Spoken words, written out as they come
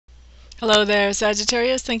Hello there,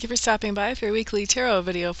 Sagittarius. Thank you for stopping by for your weekly tarot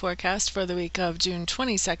video forecast for the week of June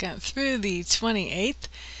 22nd through the 28th.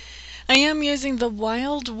 I am using the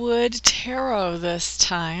Wildwood Tarot this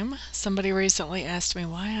time. Somebody recently asked me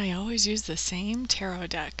why I always use the same tarot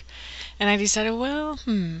deck. And I decided, well,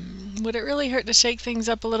 would it really hurt to shake things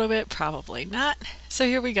up a little bit? Probably not. So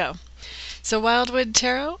here we go. So Wildwood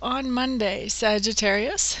Tarot on Monday,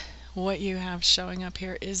 Sagittarius. What you have showing up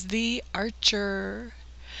here is the Archer.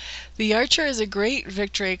 The Archer is a great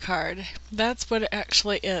victory card. That's what it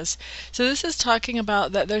actually is. So this is talking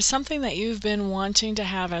about that there's something that you've been wanting to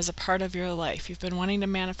have as a part of your life. You've been wanting to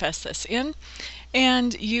manifest this in,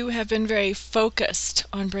 and you have been very focused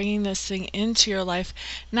on bringing this thing into your life.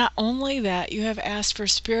 Not only that, you have asked for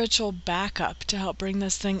spiritual backup to help bring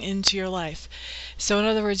this thing into your life. So in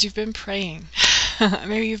other words, you've been praying.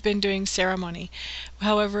 Maybe you've been doing ceremony.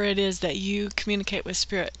 However it is that you communicate with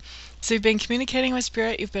Spirit. So you've been communicating with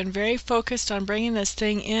Spirit, you've been very focused on bringing this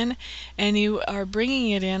thing in, and you are bringing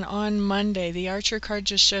it in on Monday. The Archer card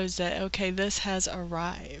just shows that, okay, this has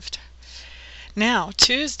arrived. Now,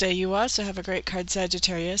 Tuesday, you also have a great card,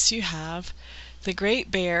 Sagittarius. You have the Great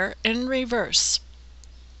Bear in reverse.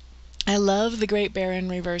 I love the Great Bear in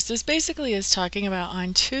reverse. This basically is talking about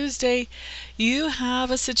on Tuesday, you have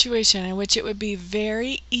a situation in which it would be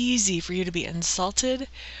very easy for you to be insulted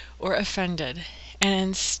or offended. And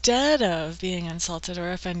instead of being insulted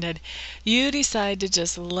or offended, you decide to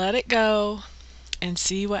just let it go and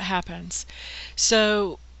see what happens.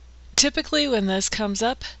 So typically when this comes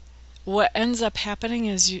up, what ends up happening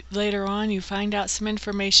is later on you find out some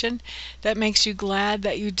information that makes you glad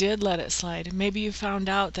that you did let it slide. Maybe you found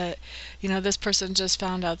out that, this person just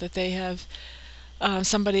found out that they have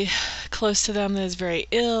somebody close to them that is very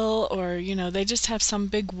ill, or they just have some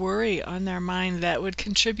big worry on their mind that would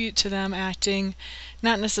contribute to them acting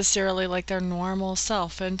not necessarily like their normal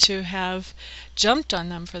self, and to have jumped on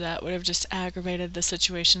them for that would have just aggravated the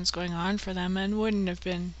situations going on for them and wouldn't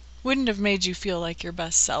have made you feel like your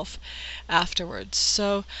best self afterwards.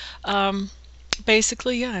 So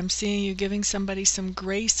basically, yeah, I'm seeing you giving somebody some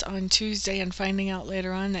grace on Tuesday and finding out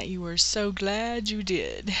later on that you were so glad you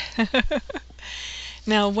did.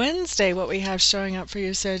 Now, Wednesday, what we have showing up for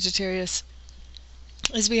you, Sagittarius,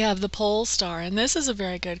 is we have the Pole Star, and this is a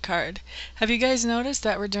very good card. Have you guys noticed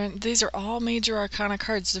that these are all major arcana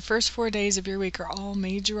cards? The first 4 days of your week are all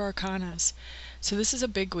major arcanas. So this is a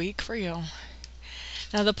big week for you.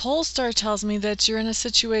 Now, the Pole Star tells me that you're in a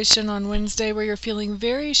situation on Wednesday where you're feeling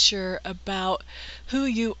very sure about who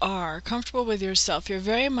you are, comfortable with yourself. You're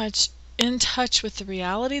very much in touch with the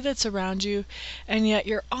reality that's around you, and yet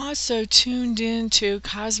you're also tuned into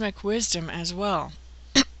cosmic wisdom as well.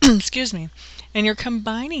 Excuse me. And you're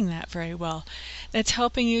combining that very well. That's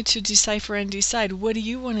helping you to decipher and decide, what do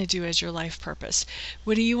you want to do as your life purpose?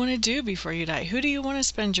 What do you want to do before you die? Who do you want to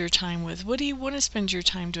spend your time with? What do you want to spend your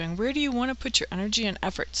time doing? Where do you want to put your energy and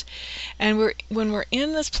efforts? And when we're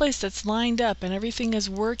in this place that's lined up and everything is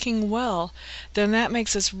working well, then that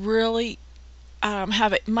makes us really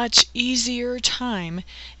have a much easier time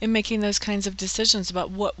in making those kinds of decisions about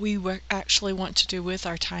what we actually want to do with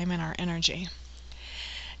our time and our energy.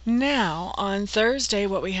 Now, on Thursday,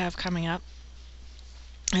 what we have coming up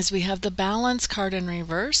is we have the Balance card in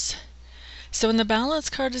reverse. So when the Balance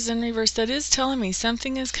card is in reverse, that is telling me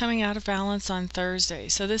something is coming out of balance on Thursday.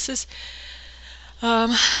 So this is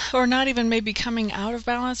or not even maybe coming out of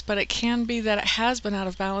balance, but it can be that it has been out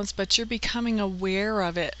of balance, but you're becoming aware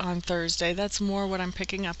of it on Thursday. That's more what I'm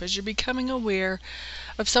picking up, is you're becoming aware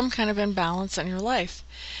of some kind of imbalance in your life.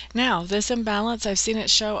 Now, this imbalance, I've seen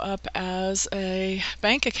it show up as a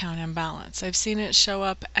bank account imbalance. I've seen it show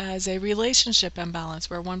up as a relationship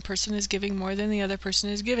imbalance, where one person is giving more than the other person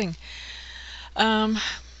is giving.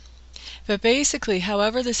 But basically,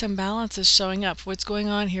 however this imbalance is showing up, what's going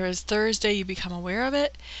on here is Thursday you become aware of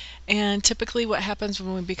it, and typically what happens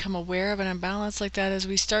when we become aware of an imbalance like that is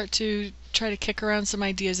we start to try to kick around some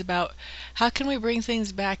ideas about how can we bring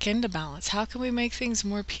things back into balance? How can we make things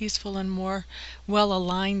more peaceful and more well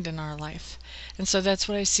aligned in our life? And so that's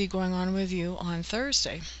what I see going on with you on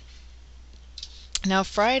Thursday. Now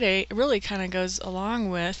Friday really kind of goes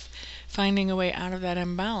along with finding a way out of that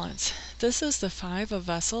imbalance. This is the Five of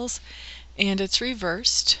Vessels, and it's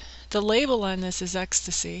reversed. The label on this is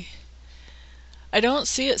ecstasy. I don't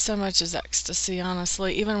see it so much as ecstasy,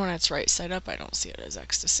 honestly. Even when it's right side up, I don't see it as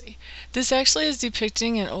ecstasy. This actually is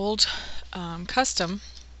depicting an old custom,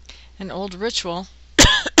 an old ritual,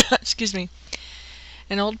 excuse me,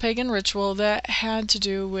 an old pagan ritual that had to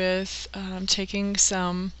do with taking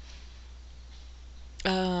some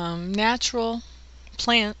natural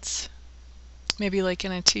plants, maybe like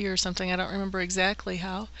in a tea or something, I don't remember exactly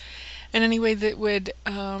how, in any way that would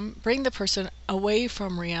bring the person away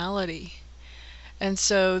from reality. And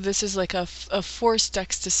so this is like a forced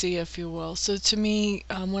ecstasy, if you will. So to me,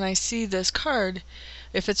 when I see this card,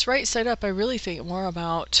 if it's right side up, I really think more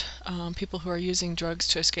about people who are using drugs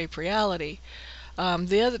to escape reality.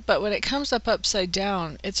 But when it comes up upside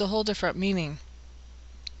down, it's a whole different meaning.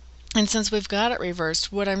 And since we've got it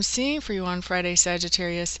reversed, what I'm seeing for you on Friday,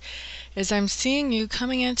 Sagittarius, is I'm seeing you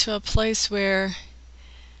coming into a place where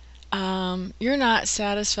you're not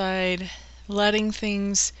satisfied, letting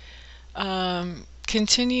things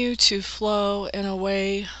continue to flow in a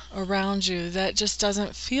way around you that just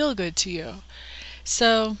doesn't feel good to you.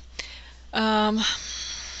 So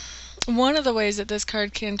one of the ways that this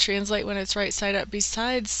card can translate when it's right side up,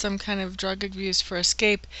 besides some kind of drug abuse for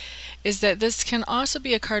escape, is that this can also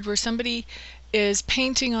be a card where somebody is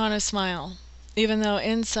painting on a smile, even though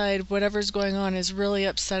inside whatever's going on is really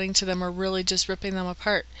upsetting to them or really just ripping them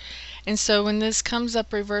apart. And so when this comes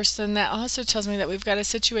up reversed, then that also tells me that we've got a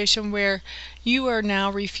situation where you are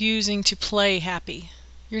now refusing to play happy.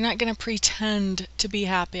 You're not going to pretend to be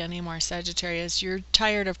happy anymore, Sagittarius. You're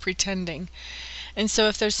tired of pretending. And so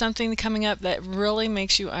if there's something coming up that really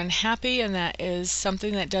makes you unhappy and that is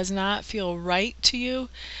something that does not feel right to you,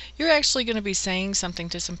 you're actually going to be saying something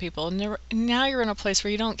to some people. And now you're in a place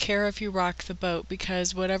where you don't care if you rock the boat,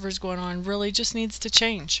 because whatever's going on really just needs to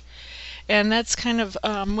change. And that's kind of,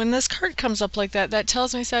 when this card comes up like that, that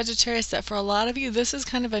tells me, Sagittarius, that for a lot of you, this is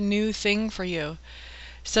kind of a new thing for you.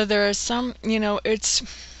 So there is some, it's,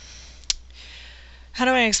 how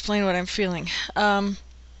do I explain what I'm feeling?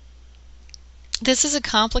 This is a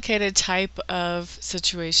complicated type of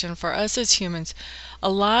situation for us as humans. A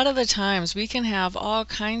lot of the times we can have all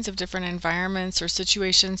kinds of different environments or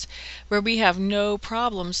situations where we have no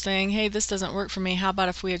problem saying, hey, this doesn't work for me. How about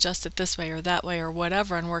if we adjust it this way or that way or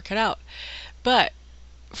whatever and work it out? But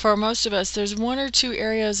for most of us, there's one or two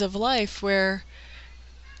areas of life where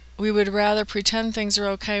we would rather pretend things are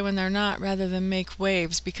okay when they're not, rather than make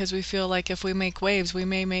waves, because we feel like if we make waves, we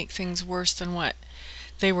may make things worse than what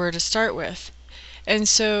they were to start with. And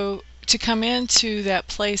so to come into that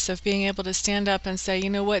place of being able to stand up and say,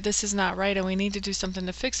 you know what, this is not right and we need to do something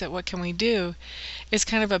to fix it, what can we do, is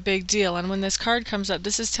kind of a big deal. And when this card comes up,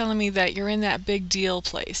 this is telling me that you're in that big deal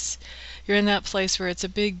place. You're in that place where it's a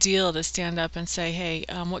big deal to stand up and say, hey,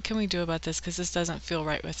 what can we do about this, because this doesn't feel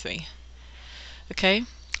right with me. Okay,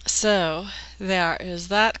 so there is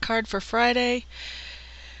that card for Friday.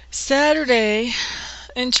 Saturday,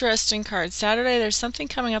 interesting card. Saturday, there's something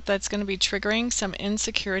coming up that's going to be triggering some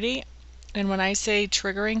insecurity. And when I say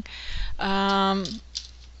triggering, I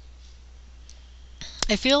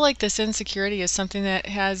feel like this insecurity is something that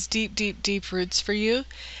has deep, deep, deep roots for you.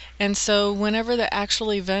 And so whenever the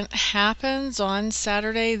actual event happens on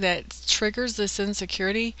Saturday that triggers this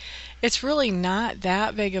insecurity, it's really not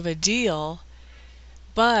that big of a deal.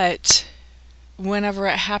 But whenever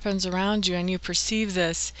it happens around you and you perceive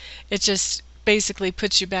this, it just basically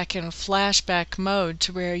puts you back in flashback mode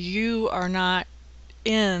to where you are not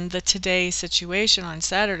in the today situation on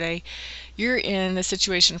Saturday. You're in the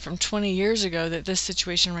situation from 20 years ago that this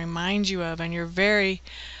situation reminds you of, and you're very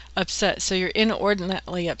upset. So you're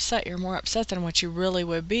inordinately upset. You're more upset than what you really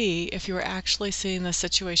would be if you were actually seeing the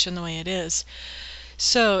situation the way it is.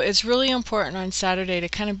 So it's really important on Saturday to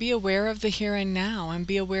kind of be aware of the here and now, and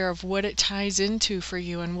be aware of what it ties into for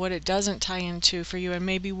you and what it doesn't tie into for you, and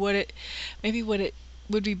maybe what it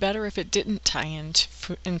would be better if it didn't tie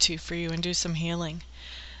into for you, and do some healing.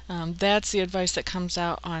 That's the advice that comes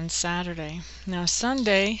out on Saturday. Now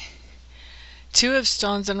Sunday, Two of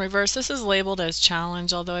Stones in reverse. This is labeled as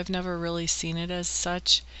challenge, although I've never really seen it as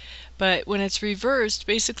such. But when it's reversed,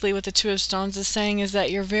 basically what the Two of Stones is saying is that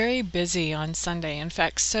you're very busy on Sunday. In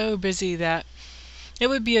fact, so busy that it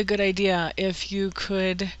would be a good idea if you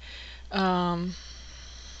could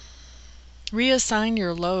reassign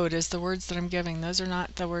your load, is the words that I'm giving. Those are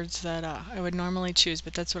not the words that I would normally choose,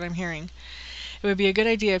 but that's what I'm hearing. It would be a good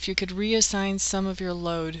idea if you could reassign some of your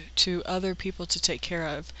load to other people to take care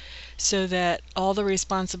of, so that all the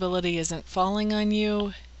responsibility isn't falling on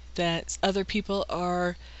you, that other people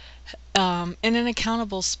are in an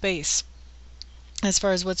accountable space as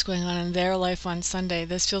far as what's going on in their life on Sunday.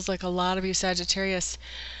 This feels like a lot of you Sagittarius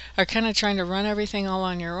are kind of trying to run everything all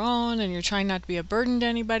on your own, and you're trying not to be a burden to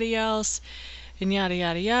anybody else, and yada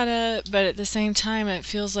yada yada. But at the same time, it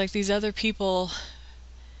feels like these other people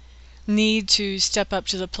need to step up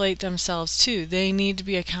to the plate themselves too. They need to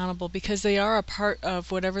be accountable because they are a part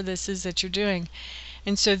of whatever this is that you're doing.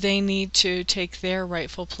 And so they need to take their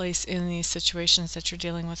rightful place in these situations that you're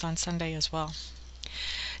dealing with on Sunday as well.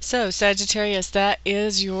 So, Sagittarius, that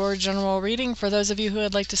is your general reading. For those of you who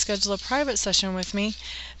would like to schedule a private session with me,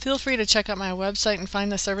 feel free to check out my website and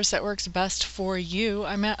find the service that works best for you.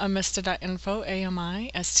 I'm at amista.info,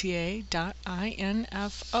 amista.info.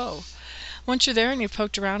 Once you're there and you've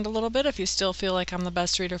poked around a little bit, if you still feel like I'm the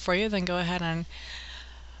best reader for you, then go ahead and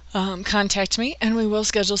contact me, and we will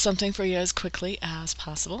schedule something for you as quickly as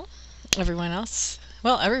possible. Everyone else,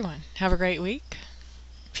 well, everyone, have a great week.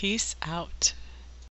 Peace out.